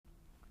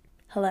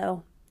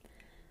Hello.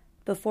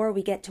 Before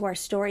we get to our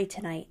story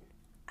tonight,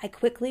 I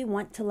quickly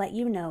want to let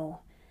you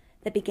know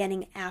that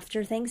beginning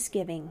after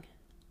Thanksgiving,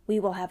 we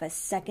will have a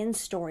second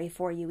story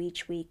for you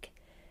each week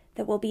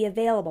that will be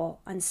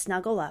available on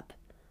Snuggle Up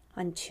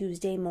on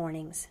Tuesday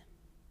mornings.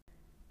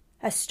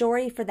 A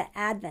story for the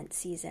Advent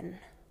season,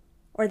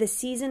 or the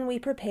season we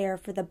prepare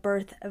for the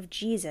birth of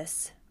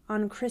Jesus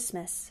on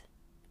Christmas.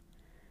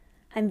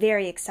 I'm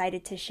very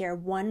excited to share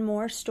one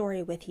more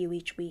story with you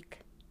each week.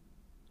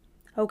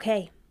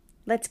 Okay,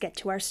 let's get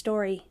to our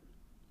story.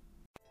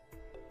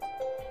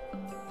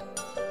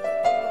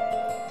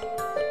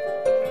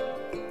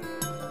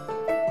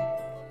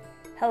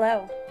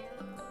 Hello.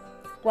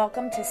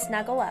 Welcome to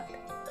Snuggle Up,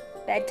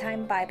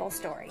 Bedtime Bible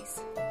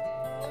Stories.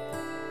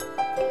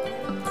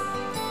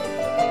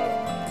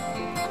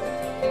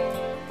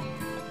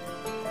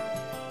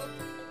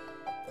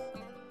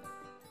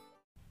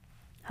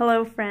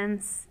 Hello,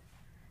 friends.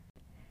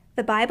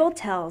 The Bible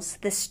tells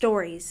the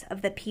stories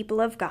of the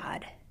people of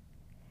God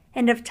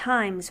and of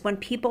times when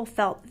people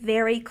felt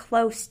very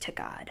close to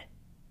God.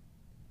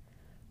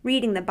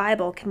 Reading the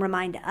Bible can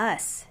remind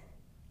us,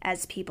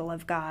 as people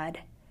of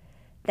God,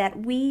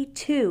 that we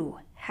too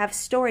have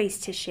stories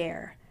to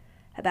share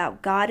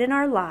about God in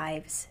our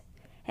lives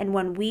and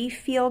when we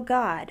feel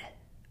God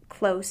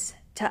close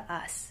to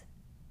us.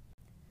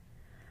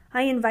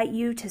 I invite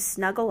you to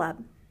snuggle up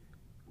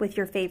with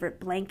your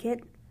favorite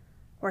blanket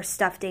or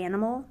stuffed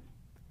animal,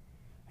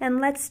 and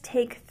let's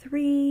take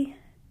 3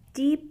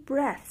 deep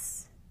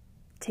breaths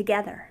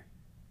together.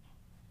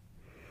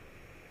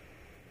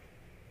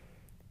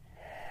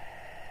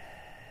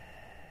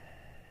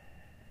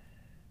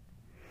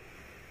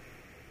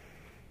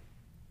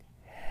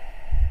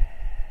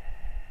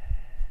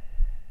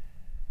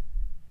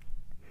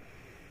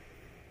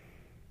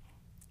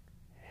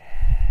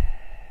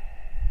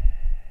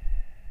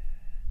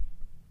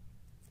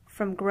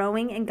 From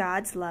Growing in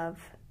God's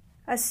Love,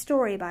 a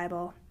Story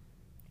Bible,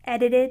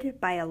 edited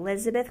by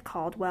Elizabeth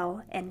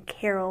Caldwell and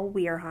Carol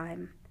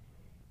Weirheim.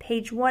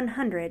 Page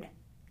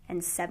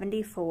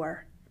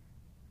 174.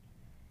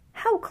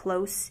 How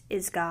close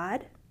is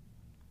God?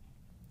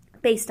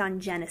 Based on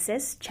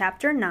Genesis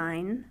chapter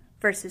 9,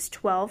 verses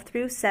 12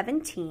 through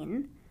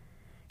 17,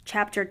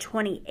 chapter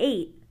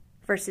 28,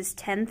 verses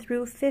 10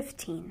 through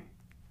 15,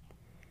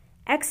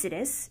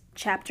 Exodus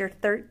chapter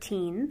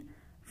 13,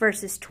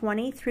 verses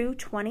 20 through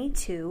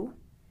 22,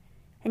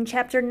 and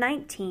chapter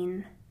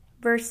 19,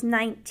 verse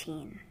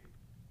 19,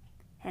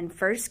 and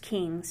 1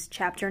 Kings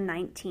chapter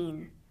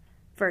 19,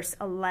 verse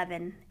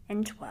 11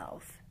 and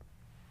 12.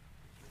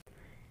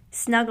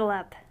 Snuggle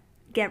up.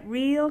 Get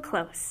real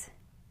close.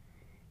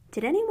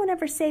 Did anyone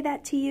ever say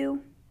that to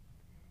you?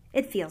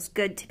 It feels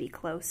good to be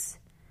close,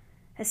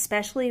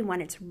 especially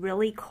when it's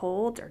really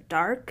cold or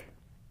dark.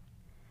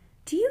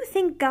 Do you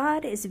think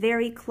God is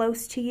very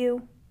close to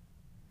you?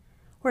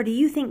 Or do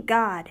you think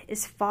God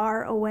is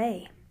far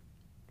away?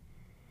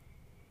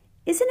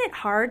 Isn't it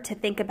hard to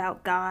think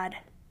about God?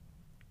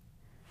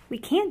 We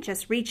can't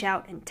just reach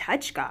out and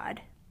touch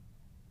God.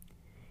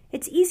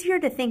 It's easier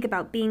to think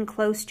about being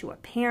close to a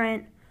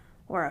parent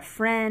or a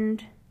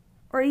friend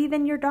or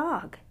even your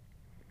dog.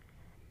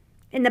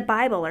 In the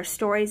Bible are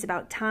stories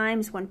about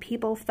times when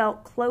people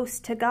felt close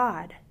to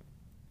God.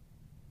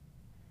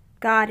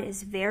 God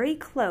is very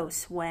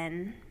close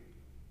when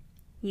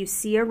you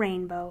see a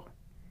rainbow.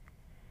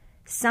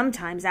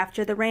 Sometimes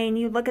after the rain,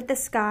 you look at the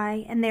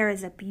sky and there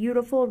is a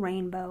beautiful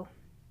rainbow.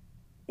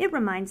 It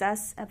reminds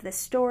us of the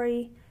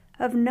story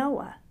of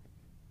Noah.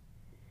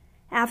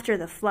 After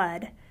the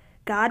flood,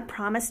 God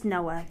promised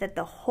Noah that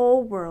the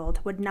whole world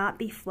would not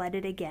be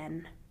flooded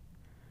again.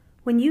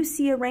 When you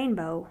see a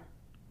rainbow,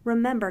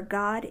 remember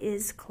God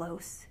is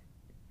close.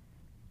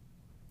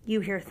 You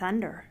hear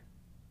thunder.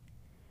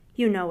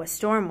 You know a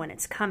storm when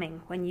it's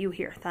coming when you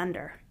hear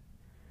thunder.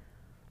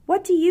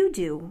 What do you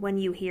do when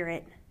you hear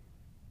it?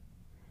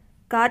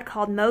 God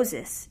called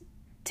Moses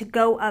to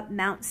go up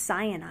Mount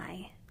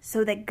Sinai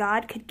so that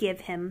God could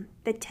give him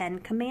the 10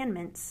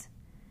 Commandments.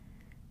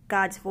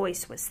 God's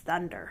voice was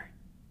thunder.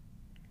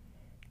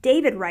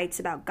 David writes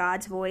about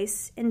God's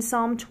voice in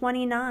Psalm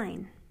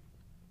 29.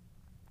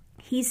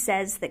 He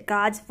says that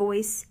God's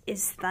voice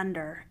is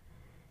thunder,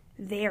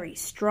 very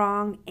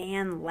strong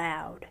and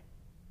loud.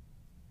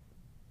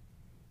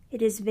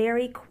 It is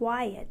very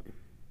quiet.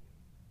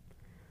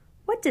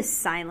 What does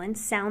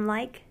silence sound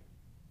like?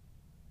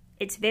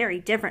 It's very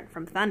different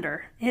from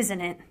thunder,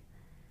 isn't it?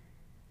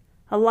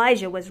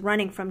 Elijah was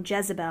running from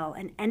Jezebel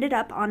and ended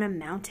up on a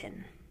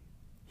mountain.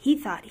 He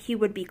thought he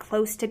would be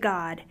close to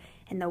God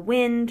in the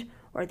wind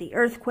or the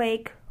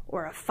earthquake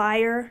or a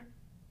fire.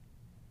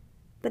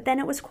 But then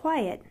it was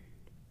quiet.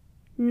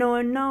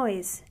 No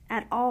noise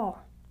at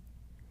all.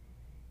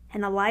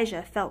 And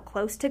Elijah felt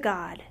close to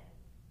God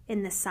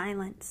in the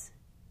silence.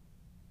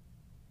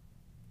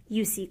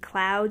 You see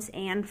clouds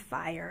and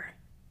fire.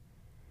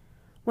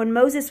 When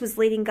Moses was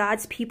leading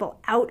God's people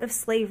out of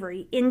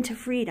slavery into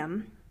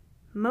freedom,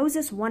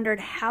 Moses wondered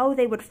how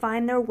they would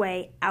find their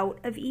way out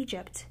of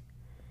Egypt.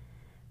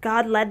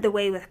 God led the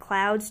way with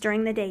clouds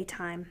during the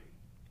daytime.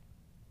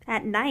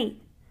 At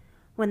night,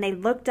 when they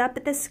looked up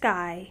at the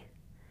sky,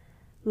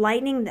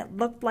 lightning that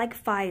looked like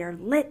fire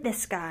lit the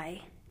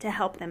sky to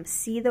help them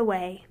see the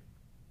way.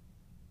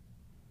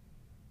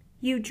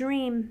 You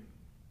dream.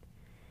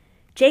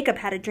 Jacob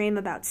had a dream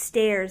about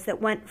stairs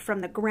that went from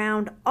the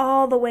ground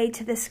all the way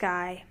to the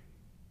sky.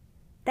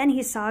 Then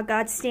he saw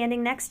God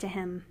standing next to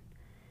him.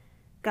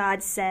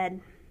 God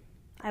said,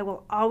 "I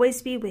will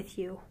always be with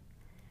you.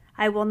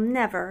 I will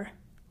never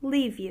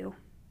leave you."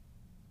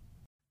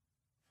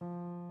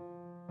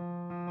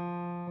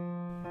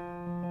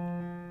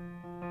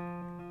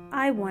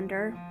 I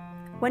wonder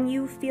when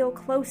you feel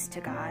close to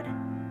God.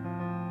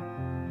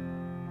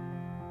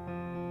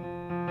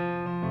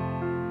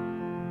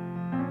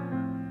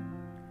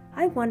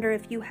 I wonder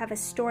if you have a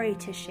story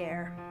to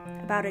share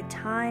about a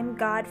time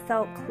God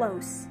felt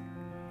close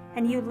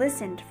and you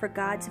listened for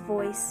God's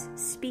voice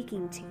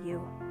speaking to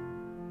you.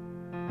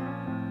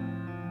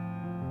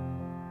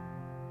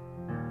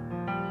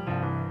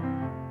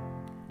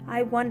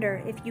 I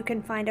wonder if you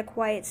can find a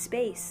quiet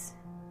space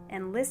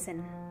and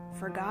listen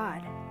for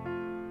God.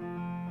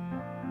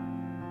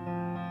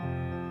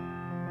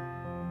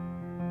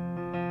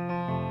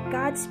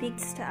 God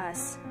speaks to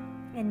us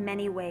in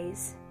many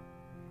ways.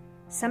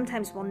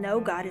 Sometimes we'll know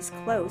God is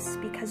close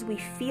because we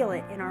feel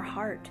it in our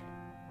heart.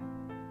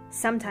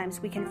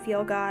 Sometimes we can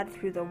feel God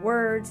through the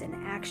words and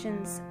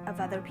actions of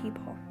other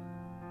people.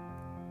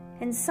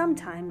 And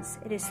sometimes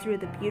it is through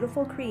the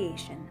beautiful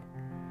creation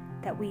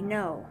that we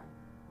know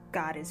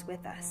God is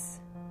with us.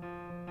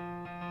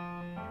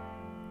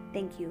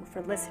 Thank you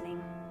for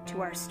listening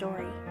to our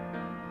story.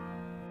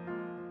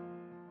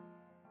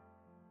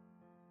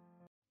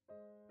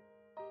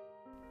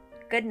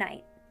 Good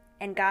night,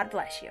 and God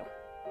bless you.